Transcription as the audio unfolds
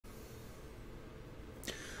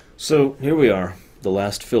So, here we are, the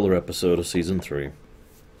last filler episode of Season 3.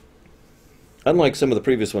 Unlike some of the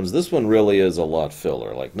previous ones, this one really is a lot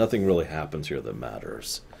filler. Like, nothing really happens here that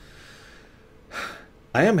matters.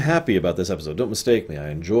 I am happy about this episode, don't mistake me,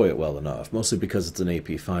 I enjoy it well enough, mostly because it's an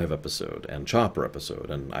AP5 episode and Chopper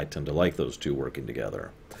episode, and I tend to like those two working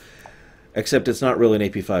together. Except it's not really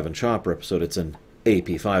an AP5 and Chopper episode, it's an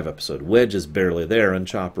AP5 episode. Wedge is barely there, and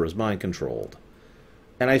Chopper is mind-controlled.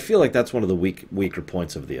 And I feel like that's one of the weaker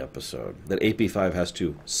points of the episode, that AP5 has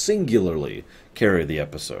to singularly carry the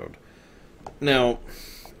episode. Now,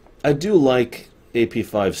 I do like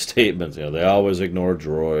AP5's statements, they always ignore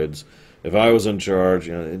droids. If I was in charge,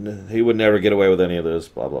 he would never get away with any of this,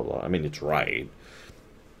 blah, blah, blah. I mean, it's right.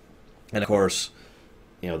 And of course,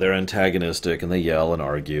 they're antagonistic, and they yell and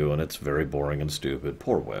argue, and it's very boring and stupid.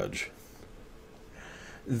 Poor Wedge.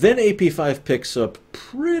 Then AP5 picks up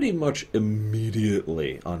pretty much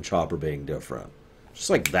immediately on Chopper being different.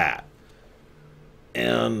 Just like that.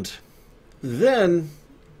 And then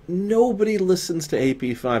nobody listens to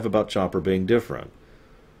AP5 about Chopper being different.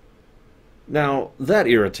 Now, that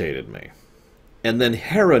irritated me. And then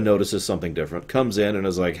Hera notices something different, comes in and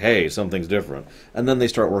is like, hey, something's different. And then they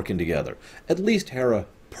start working together. At least Hera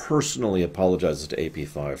personally apologizes to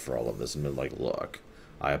AP5 for all of this and been like, look,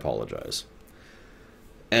 I apologize.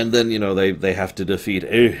 And then, they have to defeat,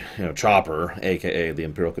 Chopper, a.k.a. the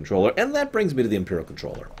Imperial Controller. And that brings me to the Imperial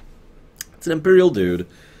Controller. It's an Imperial dude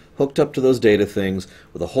hooked up to those data things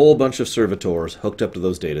with a whole bunch of servitors hooked up to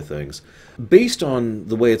those data things. Based on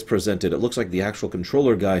the way it's presented, it looks like the actual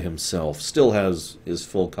controller guy himself still has his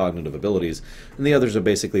full cognitive abilities, and the others are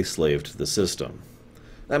basically slave to the system.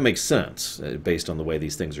 That makes sense, based on the way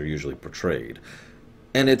these things are usually portrayed.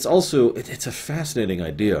 And it's also, it's a fascinating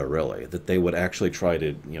idea, really, that they would actually try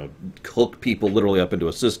to, hook people literally up into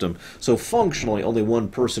a system, so functionally only one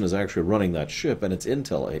person is actually running that ship, and it's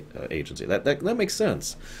Intel agency. That makes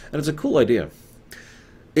sense. And it's a cool idea.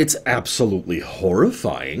 It's absolutely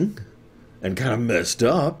horrifying and kind of messed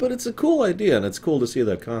up, but it's a cool idea, and it's cool to see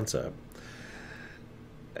that concept.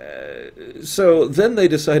 So then they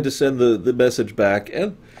decide to send the message back,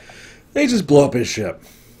 and they just blow up his ship.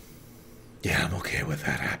 Yeah, I'm okay with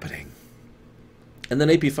that happening. And then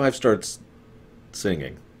AP5 starts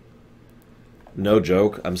singing. No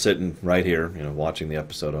joke, I'm sitting right here, watching the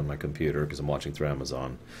episode on my computer because I'm watching through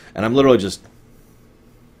Amazon. And I'm literally just...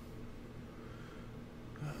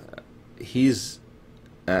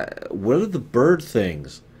 what are the bird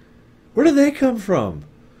things? Where do they come from?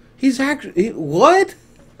 He's actually... What?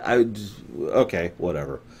 Okay,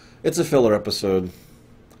 whatever. It's a filler episode.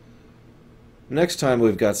 Next time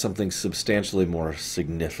we've got something substantially more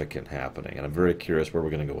significant happening, and I'm very curious where we're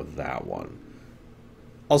going to go with that one.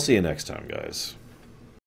 I'll see you next time, guys.